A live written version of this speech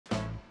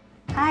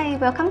Hi,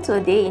 welcome to a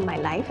day in my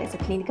life as a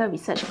clinical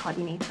research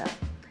coordinator.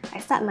 I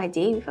start my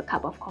day with a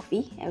cup of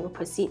coffee and will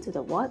proceed to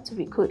the ward to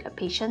recruit a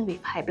patient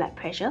with high blood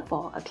pressure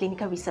for a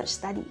clinical research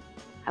study.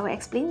 I will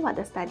explain what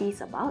the study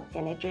is about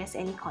and address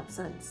any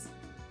concerns.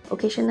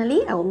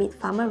 Occasionally, I will meet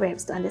pharma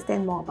reps to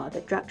understand more about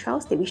the drug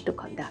trials they wish to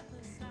conduct.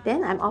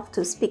 Then I'm off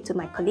to speak to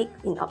my colleague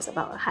in ops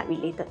about a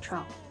heart-related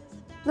trial.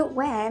 Look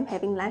where I am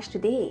having lunch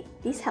today.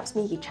 This helps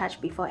me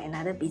recharge before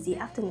another busy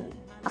afternoon.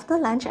 After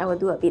lunch, I will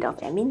do a bit of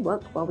admin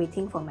work while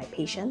waiting for my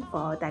patient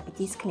for a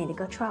diabetes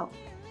clinical trial.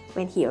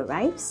 When he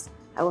arrives,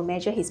 I will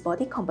measure his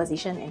body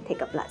composition and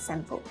take a blood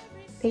sample.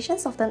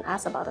 Patients often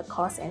ask about the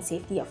cost and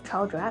safety of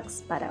trial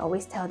drugs, but I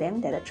always tell them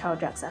that the trial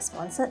drugs are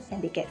sponsored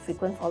and they get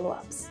frequent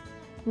follow-ups.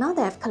 Now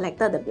that I've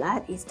collected the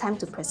blood, it's time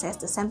to process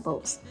the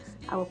samples.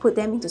 I will put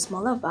them into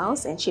smaller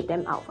vials and ship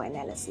them out for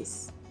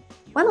analysis.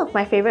 One of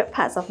my favorite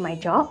parts of my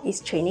job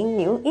is training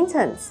new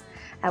interns.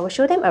 I will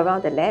show them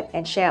around the lab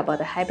and share about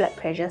the high blood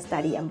pressure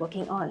study I'm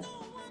working on.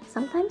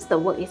 Sometimes the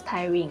work is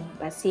tiring,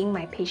 but seeing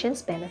my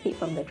patients benefit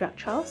from the drug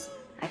trials,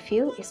 I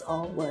feel it's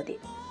all worth it.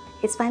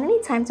 It's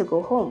finally time to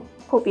go home.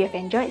 Hope you have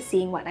enjoyed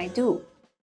seeing what I do.